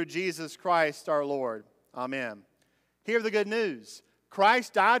through Jesus Christ our Lord. Amen. Hear the good news.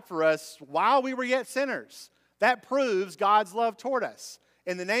 Christ died for us while we were yet sinners. That proves God's love toward us.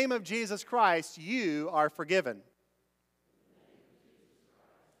 In the name of Jesus Christ, you are forgiven.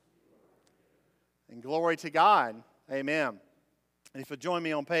 And glory to God. Amen. And if you'll join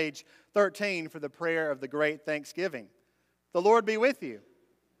me on page 13 for the prayer of the great thanksgiving. The Lord be with you.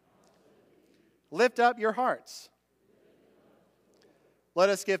 Lift up your hearts. Let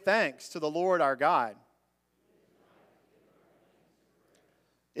us give thanks to the Lord our God.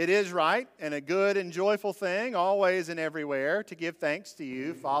 It is right and a good and joyful thing, always and everywhere, to give thanks to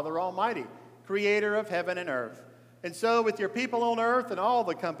you, Father Almighty, Creator of heaven and earth. And so with your people on earth and all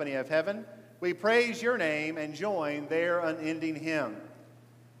the company of heaven, we praise your name and join their unending hymn.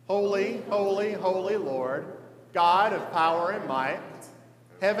 Holy, holy, holy Lord, God of power and might,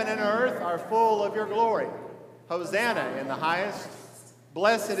 heaven and earth are full of your glory. Hosanna in the highest.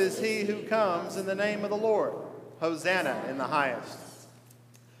 Blessed is he who comes in the name of the Lord. Hosanna in the highest.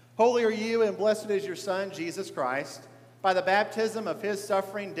 Holy are you, and blessed is your Son, Jesus Christ. By the baptism of his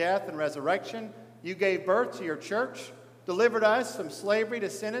suffering, death, and resurrection, you gave birth to your church, delivered us from slavery to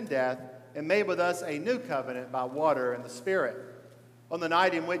sin and death, and made with us a new covenant by water and the Spirit. On the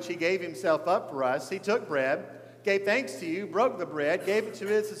night in which he gave himself up for us, he took bread, gave thanks to you, broke the bread, gave it to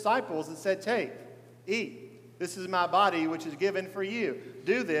his disciples, and said, "Take, eat. This is my body, which is given for you.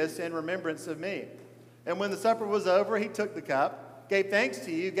 Do this in remembrance of me." And when the supper was over, he took the cup, gave thanks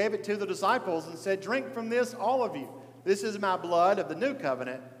to you, gave it to the disciples, and said, "Drink from this, all of you. This is my blood of the new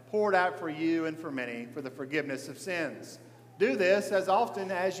covenant, poured out for you and for many for the forgiveness of sins. Do this as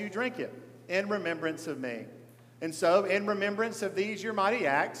often as you drink it, in remembrance of me." And so, in remembrance of these your mighty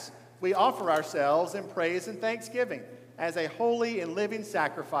acts, we offer ourselves in praise and thanksgiving as a holy and living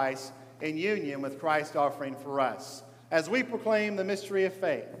sacrifice in union with Christ's offering for us, as we proclaim the mystery of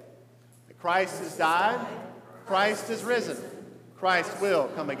faith. That Christ has died, Christ is risen, Christ will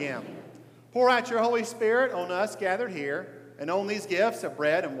come again. Pour out your Holy Spirit on us gathered here, and on these gifts of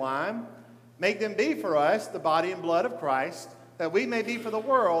bread and wine. Make them be for us the body and blood of Christ, that we may be for the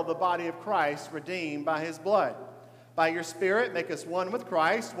world the body of Christ, redeemed by his blood. By your Spirit, make us one with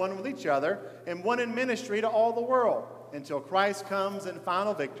Christ, one with each other, and one in ministry to all the world, until Christ comes in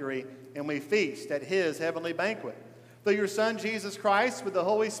final victory and we feast at his heavenly banquet. Through your Son, Jesus Christ, with the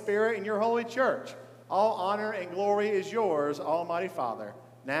Holy Spirit in your holy church, all honor and glory is yours, Almighty Father,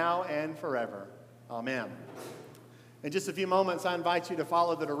 now and forever. Amen. In just a few moments, I invite you to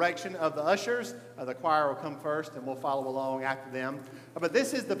follow the direction of the ushers. The choir will come first, and we'll follow along after them. But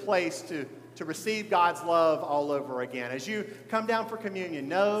this is the place to receive God's love all over again. As you come down for communion,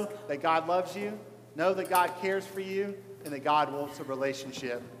 know that God loves you, know that God cares for you, and that God wants a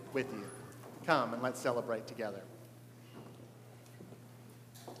relationship with you. Come and let's celebrate together.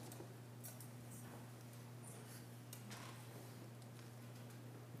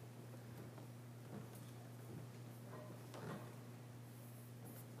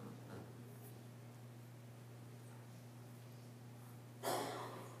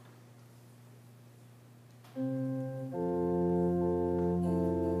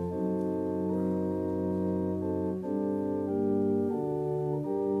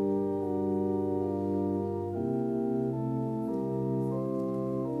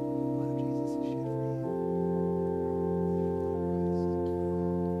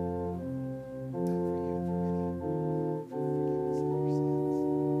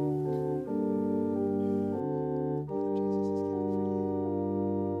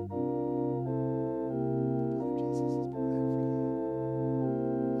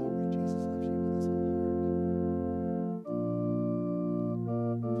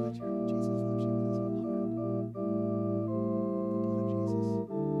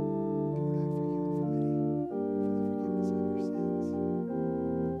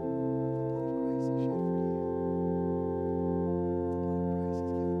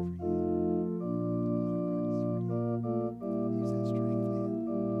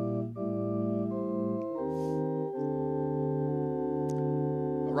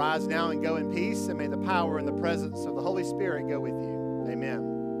 Arise now and go in peace, and may the power and the presence of the Holy Spirit go with you.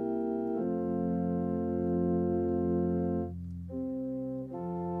 Amen.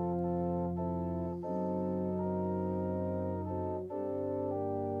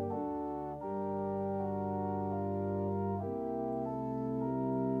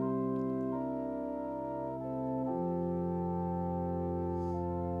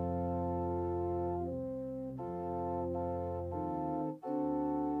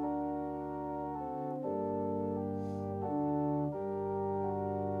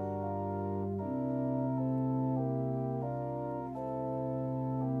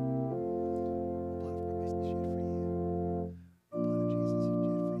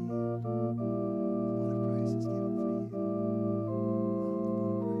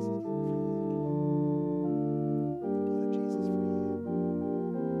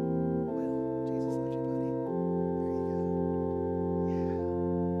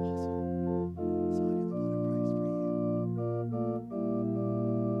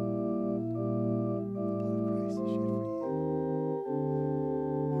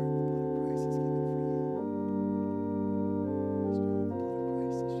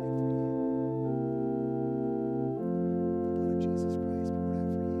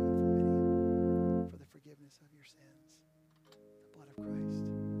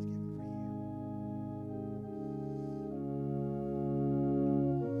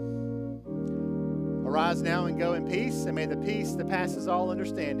 Arise now and go in peace, and may the peace that passes all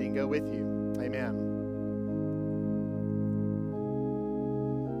understanding go with you. Amen.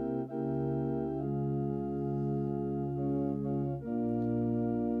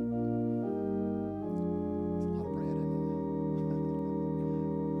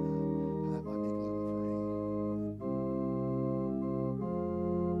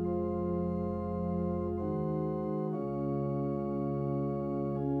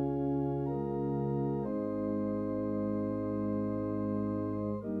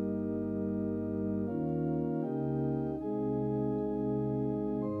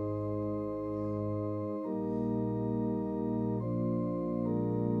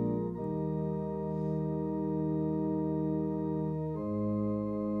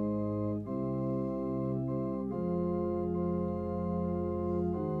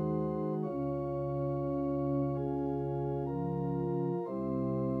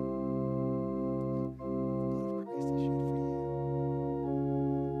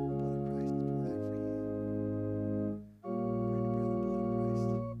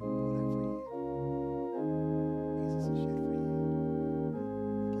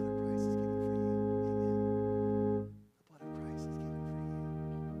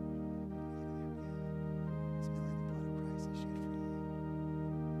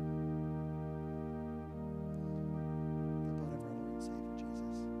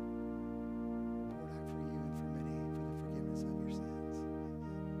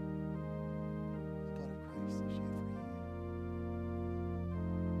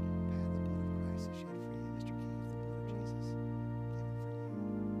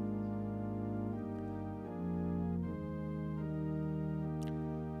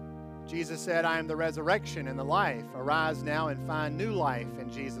 Jesus said, I am the resurrection and the life. Arise now and find new life in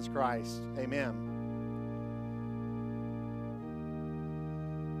Jesus Christ. Amen.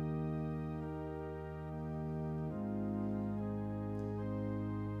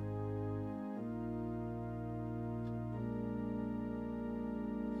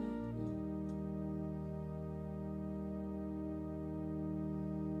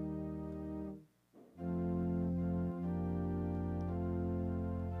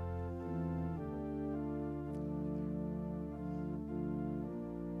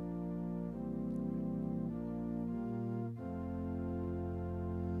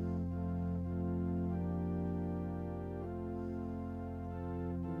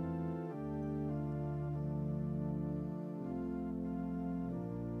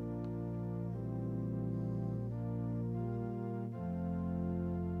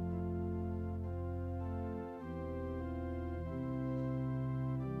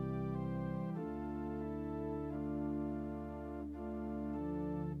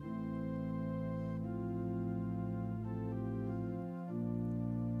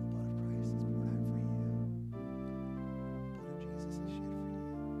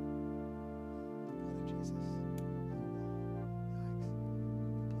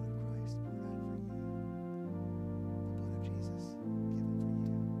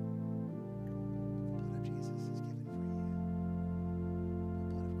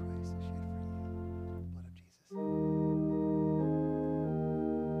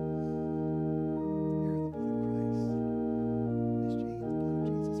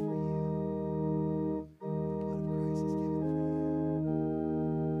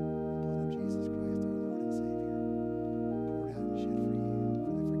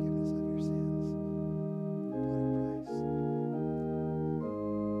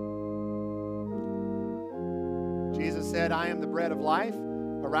 Jesus said, I am the bread of life.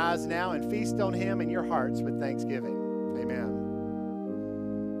 Arise now and feast on him in your hearts with thanksgiving. Amen.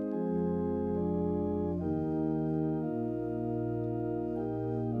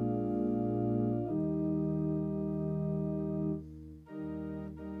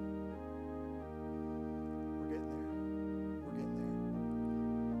 We're getting there. We're getting there.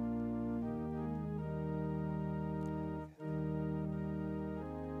 Yeah, gluten-free over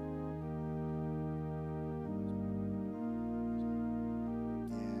there.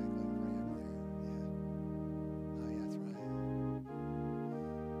 Yeah. Oh, yeah, that's right.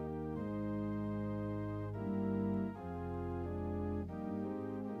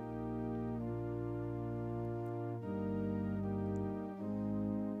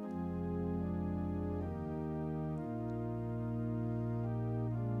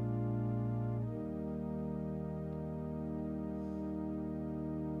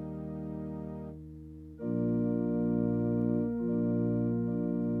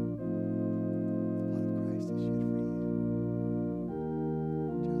 The blood of Christ is shed for you.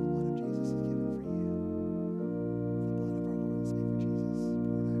 Child, the blood of Jesus is given for you. The blood of our Lord and Savior Jesus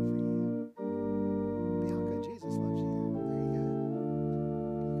poured out for you. Bianca, Jesus loves you. There you go.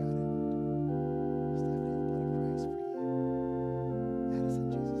 You got it. Stephanie, the blood of Christ for you. Addison,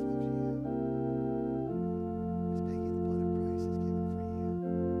 Jesus loves you. Miss Peggy, the blood of Christ is given for you.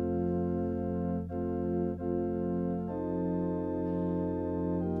 The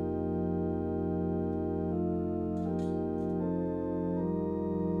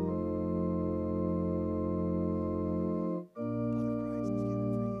blood of Christ is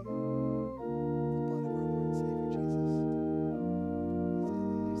given for you. The blood of our Lord and Savior Jesus. He said,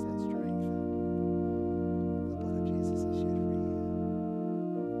 use that strength. The blood of Jesus is shed for you.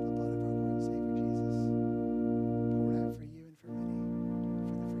 The blood of our Lord and Savior Jesus poured out for you and for many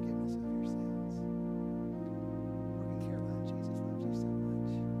for the forgiveness of your sins. Morgan Caroline, Jesus loves you so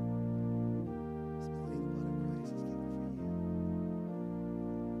much. Miss Melanie, the blood of Christ is given for you.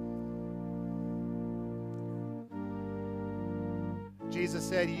 Jesus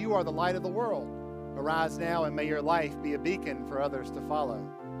said, you are the light of the world. Arise now and may your life be a beacon for others to follow.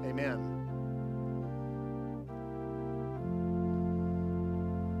 Amen.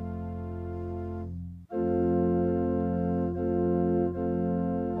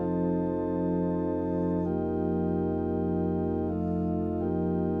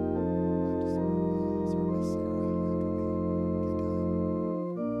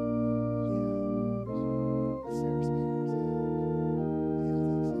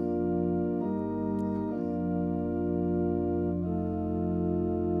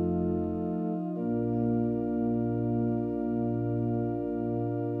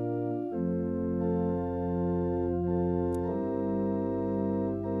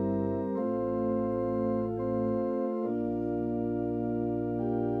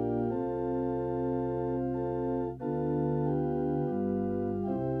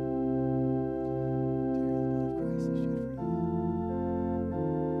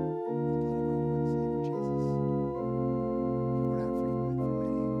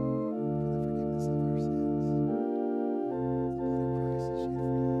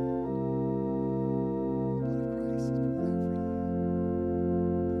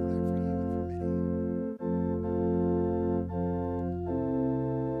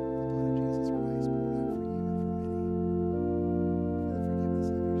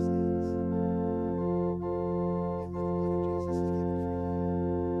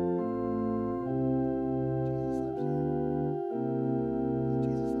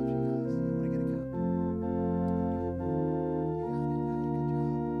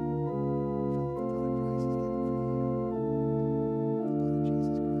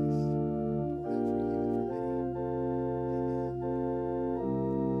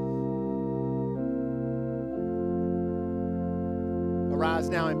 Arise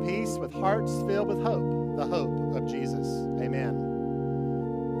now in peace with hearts filled with hope, the hope of Jesus. Amen.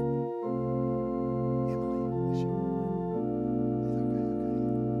 Emily, is she on?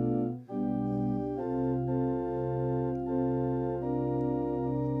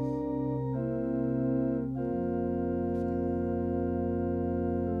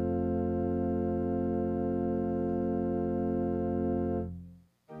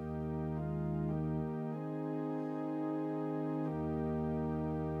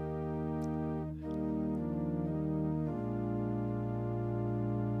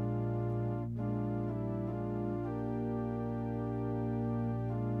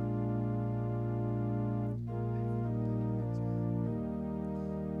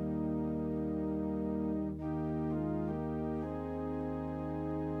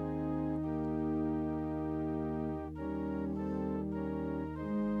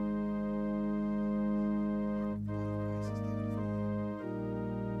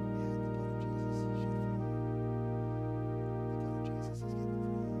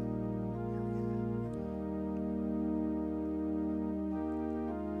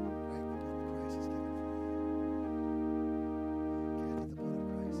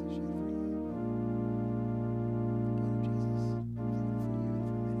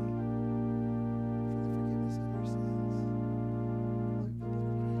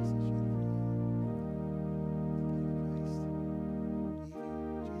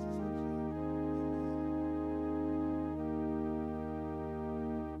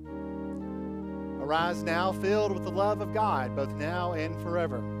 Arise now, filled with the love of God, both now and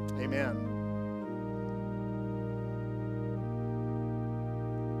forever. Amen.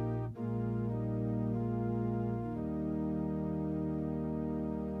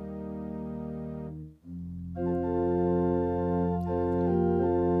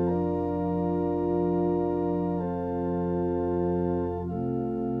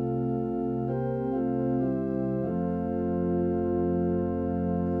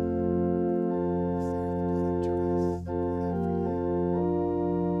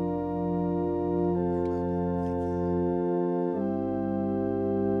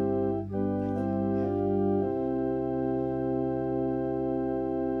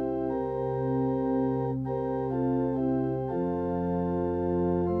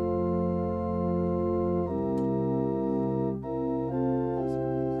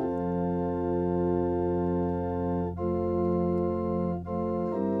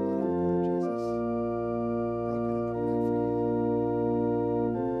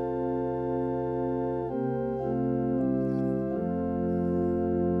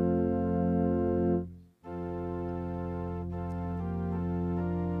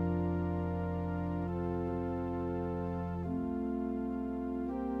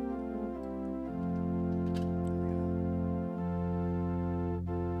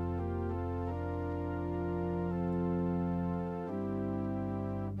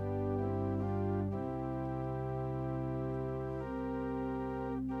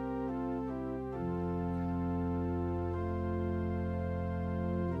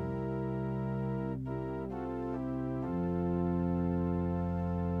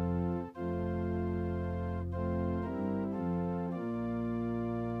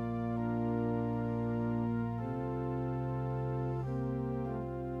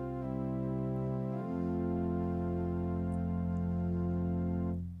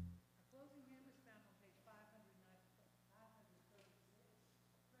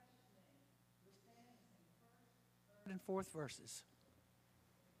 And fourth verses.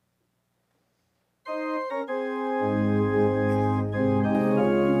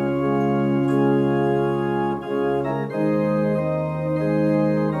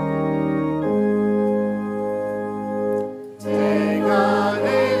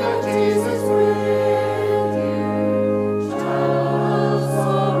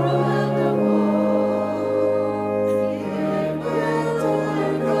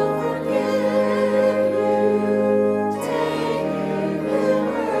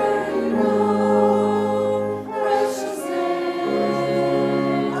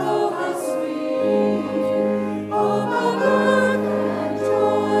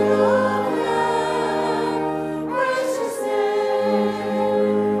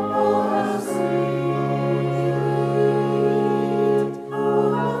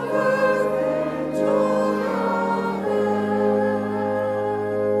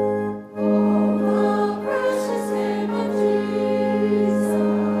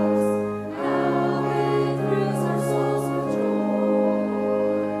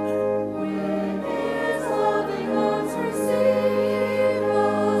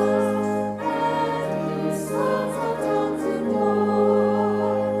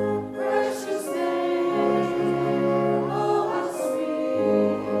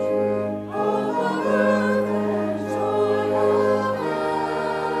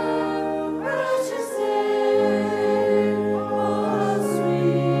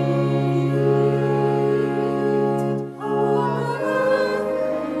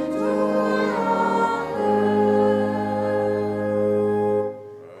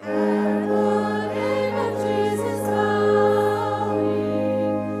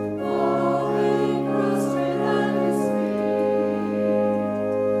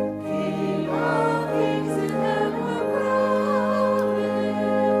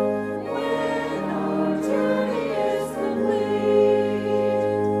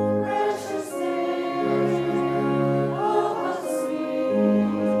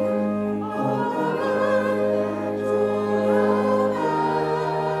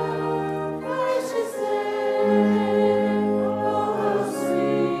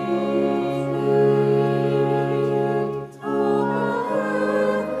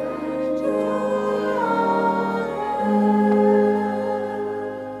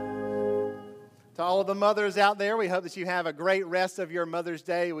 To all of the mothers out there, we hope that you have a great rest of your Mother's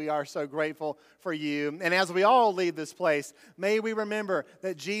Day. We are so grateful for you. And as we all leave this place, may we remember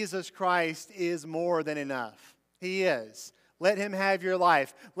that Jesus Christ is more than enough. He is. Let Him have your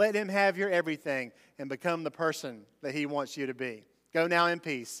life. Let Him have your everything and become the person that He wants you to be. Go now in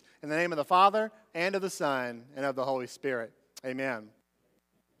peace. In the name of the Father, and of the Son, and of the Holy Spirit. Amen.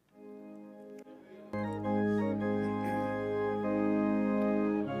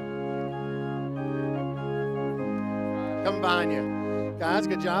 Coming behind you. Guys,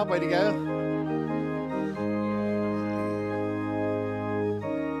 good job. Way to go.